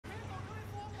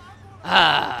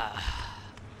Ah,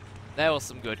 that was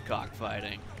some good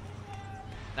cockfighting.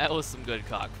 That was some good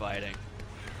cockfighting.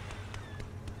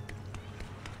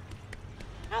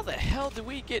 How the hell do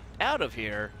we get out of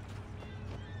here?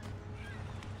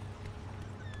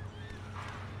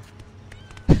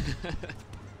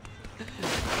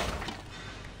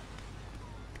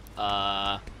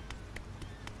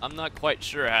 I'm not quite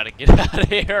sure how to get out of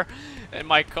here, and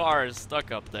my car is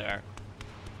stuck up there.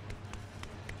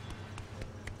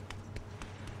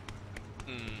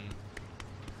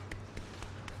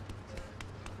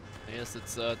 I guess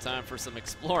it's time for some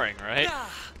exploring, right?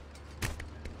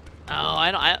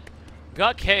 Oh,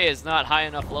 Guk K is not high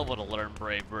enough level to learn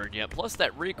Brave Bird yet, plus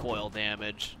that recoil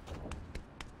damage.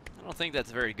 I don't think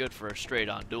that's very good for a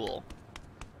straight-on duel.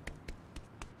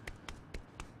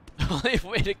 The only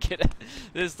way to get it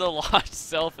is to launch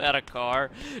self at a car.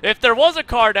 If there was a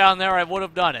car down there, I would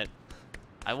have done it.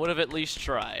 I would have at least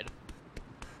tried.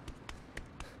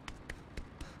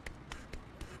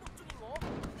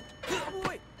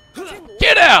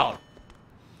 Get out!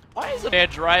 Why is a man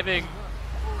driving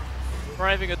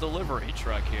a delivery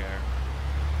truck here?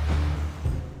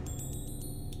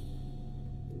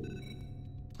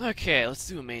 Okay, let's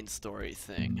do a main story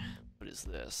thing. What is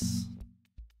this?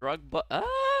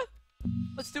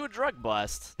 Let's do a drug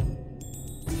bust.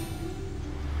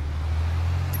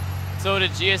 So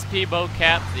did GSP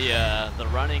Bo-Cap the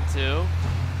running too?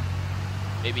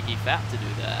 Maybe he fapped to do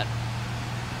that.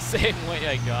 Same way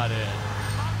I got in.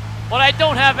 But I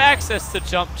don't have access to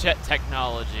jump jet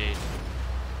technology.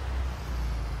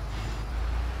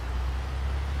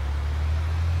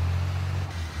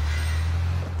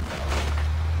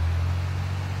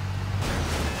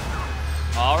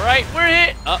 Alright, we're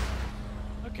hit! Oh.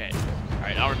 Okay.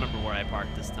 Alright, I'll remember where I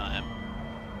parked this time.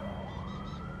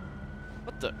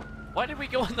 What the? Why did we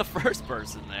go in the first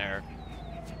person there?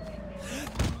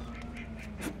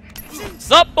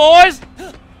 Sup, boys?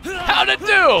 How'd it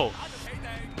do?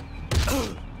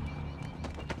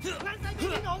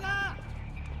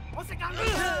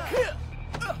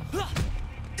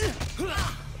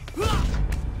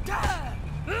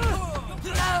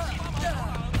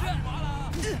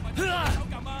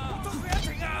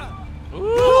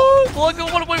 Ooh, look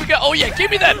at what we got. Oh yeah, give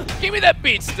me that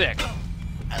beat stick.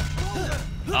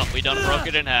 Oh, we done broke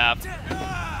it in half.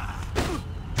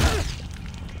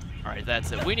 Alright,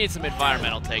 that's it. We need some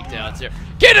environmental takedowns here.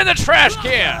 Get in the trash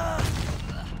can!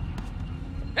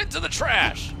 Into the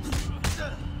trash!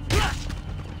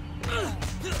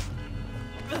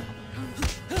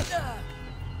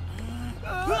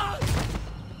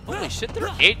 Holy shit, there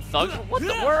are 8 thugs? What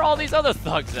the? Where are all these other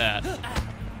thugs at?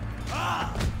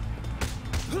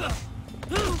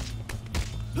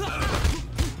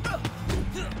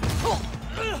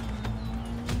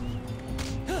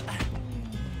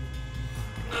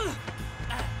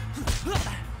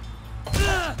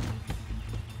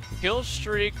 Kill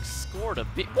streak scored a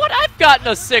beat. What? I've gotten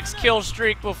a 6 kill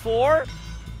streak before.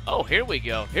 Oh, here we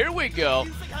go. Here we go.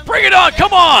 Bring it on!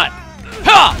 Come on!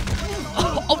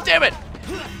 Ha! Oh, damn it!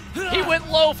 He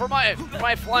went low for my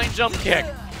flying jump kick.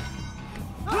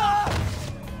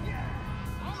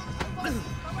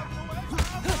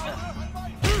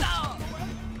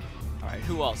 Alright,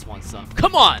 who else wants some?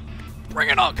 Come on! Bring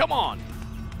it on! Come on!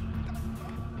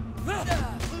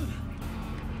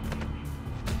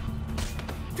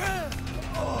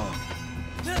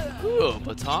 Ooh,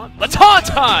 baton? Baton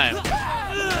time!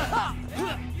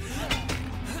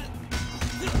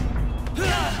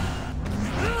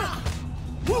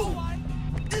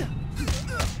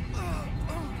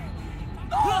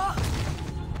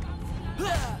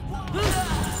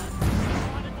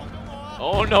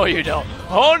 Oh no you don't.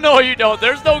 Oh no you don't.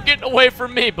 There's no getting away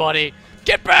from me, buddy.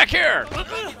 Get back here!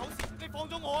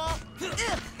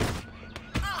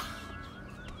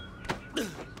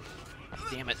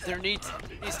 Damn it, there needs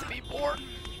to be more.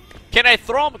 Can I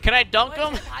throw him? Can I dunk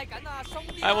him?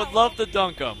 I would love to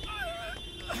dunk him.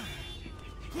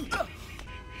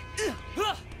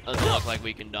 Doesn't look like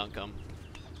we can dunk him.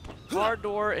 Car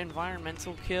door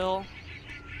environmental kill.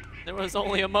 There was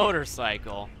only a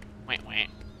motorcycle. Wait, wait.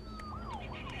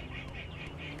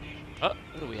 Oh,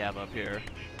 what do we have up here?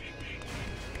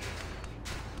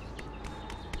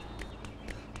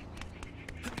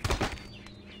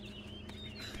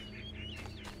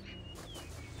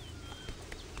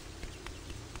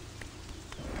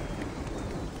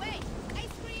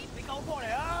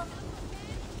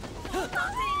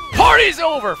 Party's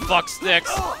over, fuck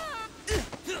sticks.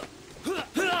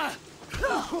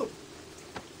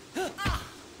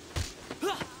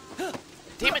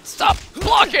 Damn it, stop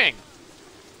blocking!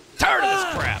 Tired of this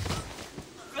crap.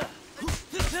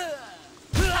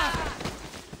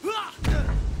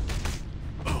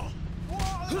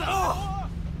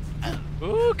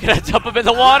 Can I dump him in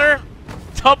the water?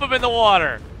 Dump him in the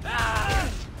water.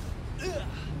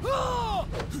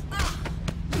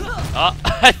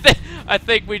 I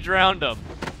think we drowned him.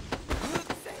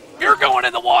 You're going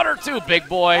in the water too, big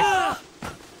boy.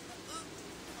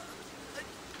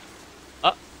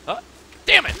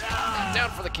 Damn it!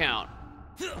 Down for the count.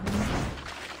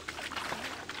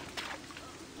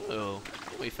 Ooh,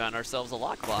 we found ourselves a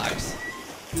lockbox.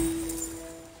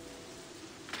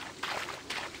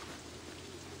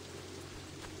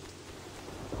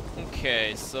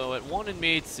 Okay, so it wanted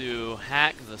me to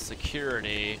hack the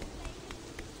security.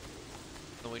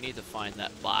 So we need to find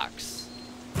that box.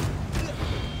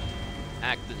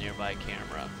 Hack the nearby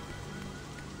camera.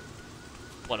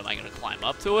 What, am I gonna climb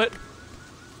up to it?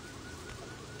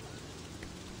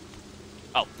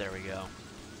 Oh, there we go.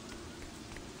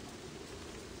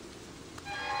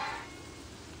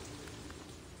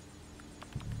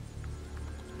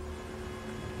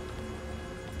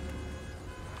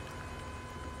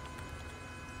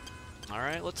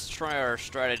 Alright, let's try our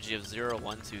strategy of 0,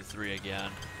 1, 2, 3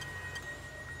 again.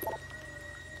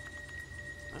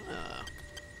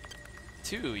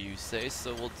 2, you say,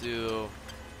 so we'll do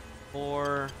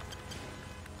 4,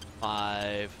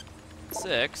 5,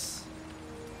 6,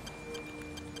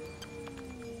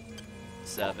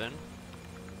 7,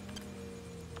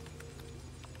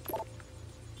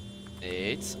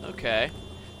 8, okay.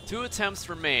 2 attempts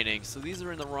remaining, so these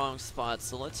are in the wrong spot,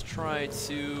 so let's try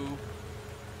 2,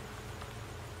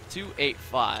 2, 8,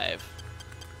 5.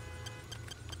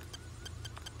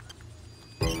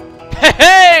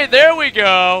 Hey, there we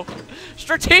go!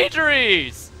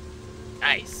 Strategeries!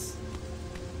 Nice.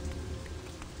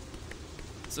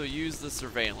 So use the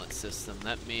surveillance system.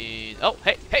 That means... Oh,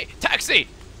 hey, hey! Taxi!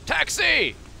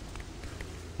 Taxi!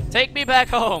 Take me back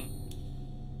home!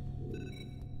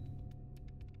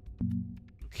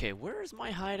 Okay, where is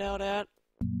my hideout at?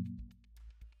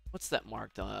 What's that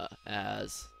marked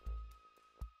as?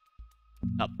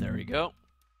 Up, there we go.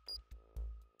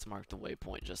 Let's mark the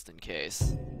waypoint just in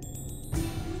case.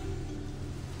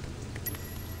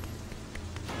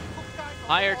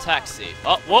 Hire taxi.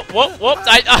 Oh, whoop, whoop, whoop.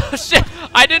 Oh, shit.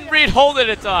 I didn't read hold at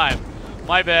a time.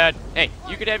 My bad. Hey,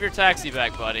 you could have your taxi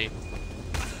back, buddy.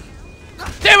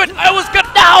 Damn it! I was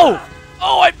gonna. No!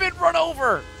 Oh, I've been run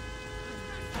over.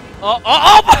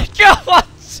 Oh my god!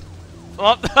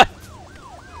 Oh,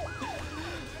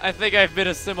 I think I've been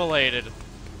assimilated.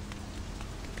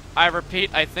 I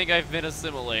repeat, I think I've been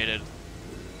assimilated.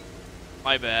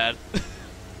 My bad.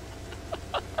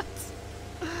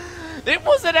 It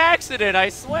was an accident, I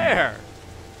swear.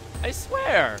 I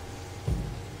swear.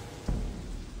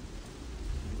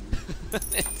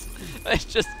 I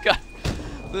just got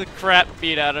the crap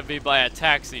beat out of me by a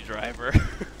taxi driver.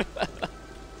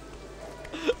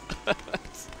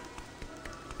 Oops.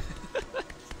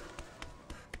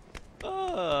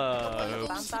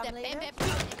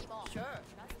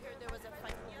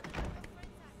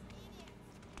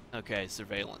 Okay,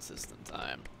 surveillance system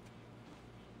time.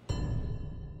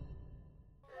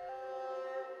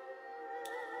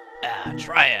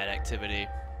 Triad activity.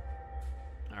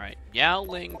 Alright,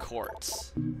 Yaoling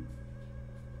Courts.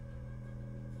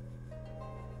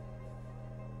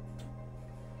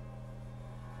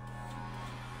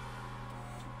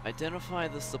 Identify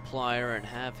the supplier and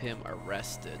have him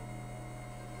arrested.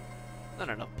 Not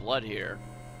enough blood here.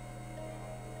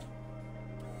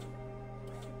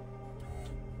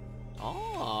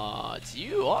 Oh, it's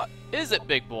you. Oh, is it,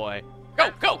 big boy?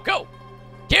 Go, go, go!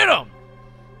 Get him!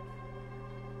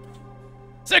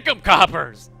 Sick 'em,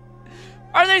 coppers!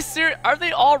 Are they serious? Are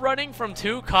they all running from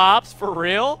 2 cops for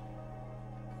real?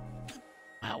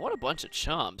 Wow, what a bunch of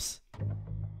chumps.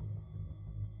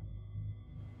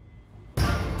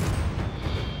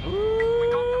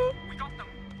 Ooh. We got them.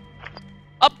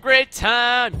 Upgrade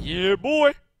time, yeah,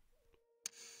 boy.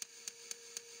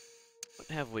 What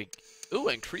have we? Ooh,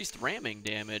 increased ramming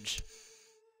damage.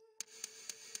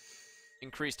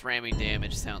 Increased ramming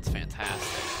damage sounds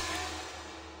fantastic.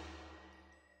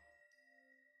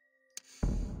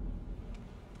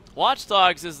 Watch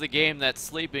Dogs is the game that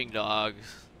Sleeping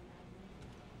Dogs,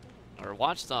 or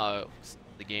Watch Dogs,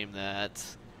 the game that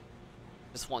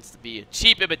just wants to be a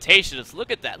cheap imitation. Just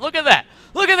look at that! Look at that!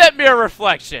 Look at that mirror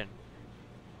reflection!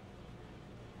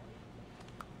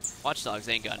 Watch Dogs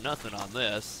ain't got nothing on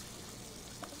this.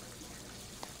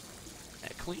 Yeah,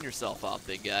 clean yourself off,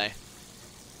 big guy.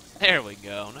 There we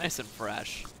go, nice and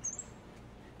fresh.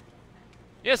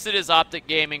 Yes, it is Optic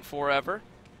Gaming forever.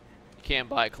 You can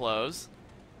buy clothes.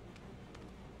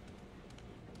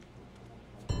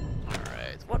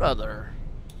 What other?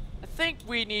 I think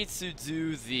we need to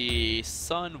do the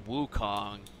Sun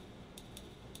Wukong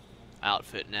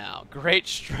outfit now. Great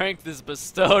strength is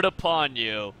bestowed upon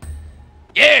you.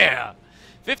 Yeah!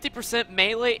 50%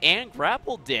 melee and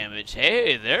grapple damage.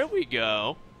 Hey, there we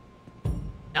go.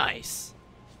 Nice.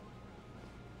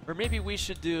 Or maybe we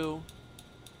should do...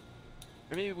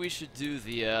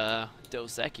 the,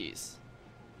 Dos Equis.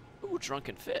 Ooh,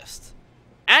 Drunken Fist.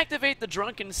 Activate the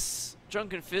Drunken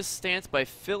Fist stance by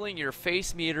filling your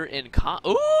face meter in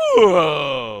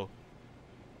Ooh!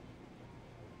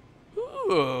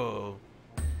 Ooh.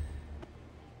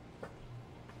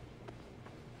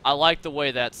 I like the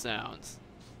way that sounds.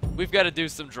 We've got to do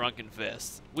some Drunken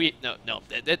Fists. No,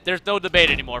 there's no debate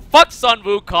anymore. Fuck Sun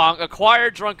Wukong, acquire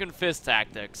Drunken Fist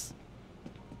tactics.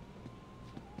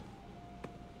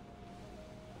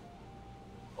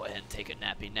 Go ahead and take a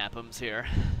nappy nap'ems here.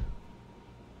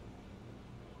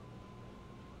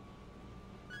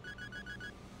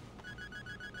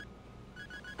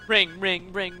 Ring,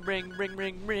 ring, ring, ring, ring,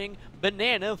 ring, ring,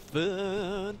 banana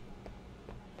fun.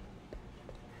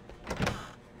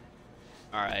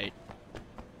 Alright.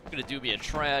 I'm gonna do me a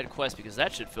triad quest because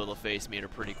that should fill the face meter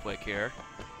pretty quick here.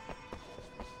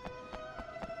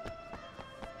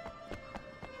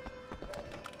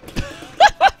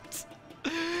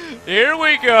 Here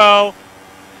we go.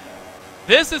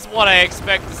 This is what I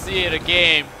expect to see in a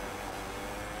game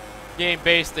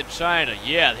based in China.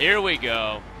 Yeah, here we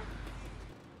go.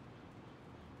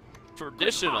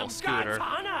 Traditional scooter.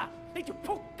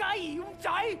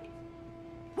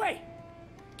 Wait,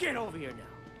 get over here now.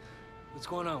 What's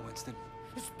going on, Winston?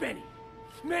 It's Benny,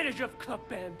 manager of Club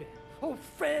Bam Bam, old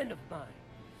friend of mine.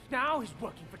 Now he's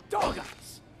working for Dog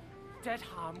Eyes. That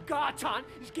Ham Garton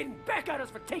is getting back at us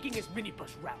for taking his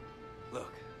minibus route.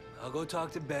 Look, I'll go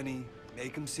talk to Benny,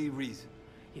 make him see reason.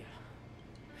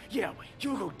 Yeah, wait,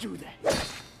 you go do that.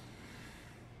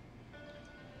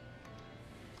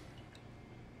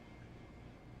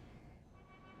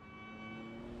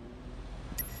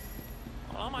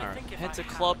 Head to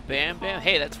Club Bam Bam.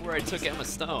 Hey, that's where I took Emma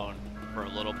Stone for a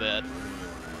little bit.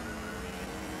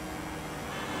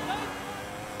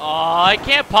 Oh, I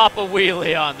can't pop a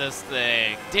wheelie on this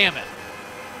thing. Damn it.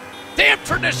 Damn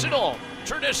traditional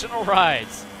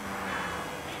rides.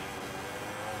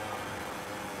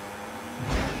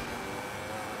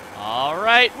 All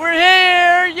right, we're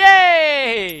here.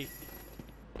 Yay!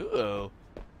 Uh-oh.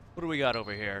 What do we got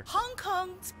over here? Hong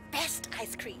Kong's best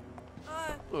ice cream.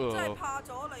 Ooh.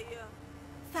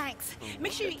 Thanks.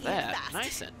 Make sure you eat That fast.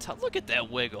 nice and tough. Look at that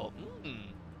wiggle. Mm.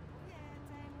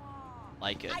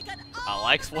 Like it. I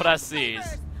likes what I sees.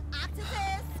 Octopus,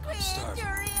 squid, starving.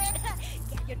 durian.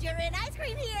 Get your durian ice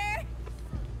cream here.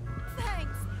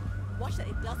 Thanks. Watch that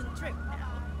it doesn't drip.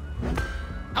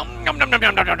 Nom, nom, nom, nom,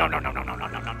 nom, nom, nom, nom, nom, nom, nom,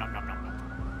 nom, nom, nom, nom,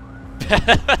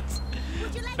 nom.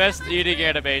 Best eating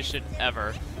animation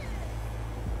ever.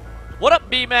 What up,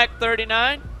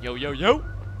 BMAC39? Yo, yo, yo.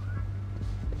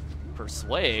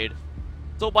 Persuade?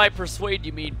 So by persuade,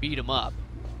 you mean beat him up.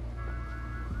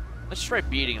 Let's try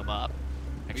beating him up.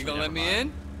 You gonna let me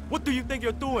in? What do you think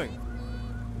you're doing?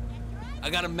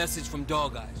 I got a message from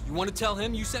Dog Eyes. You want to tell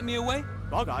him you sent me away?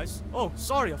 Dog Eyes? Oh,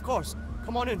 sorry, of course.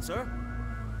 Come on in, sir.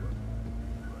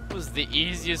 It was the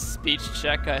easiest speech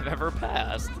check I've ever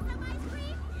passed.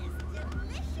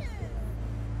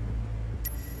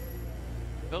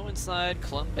 Go inside,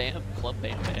 Club Bam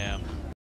Bam.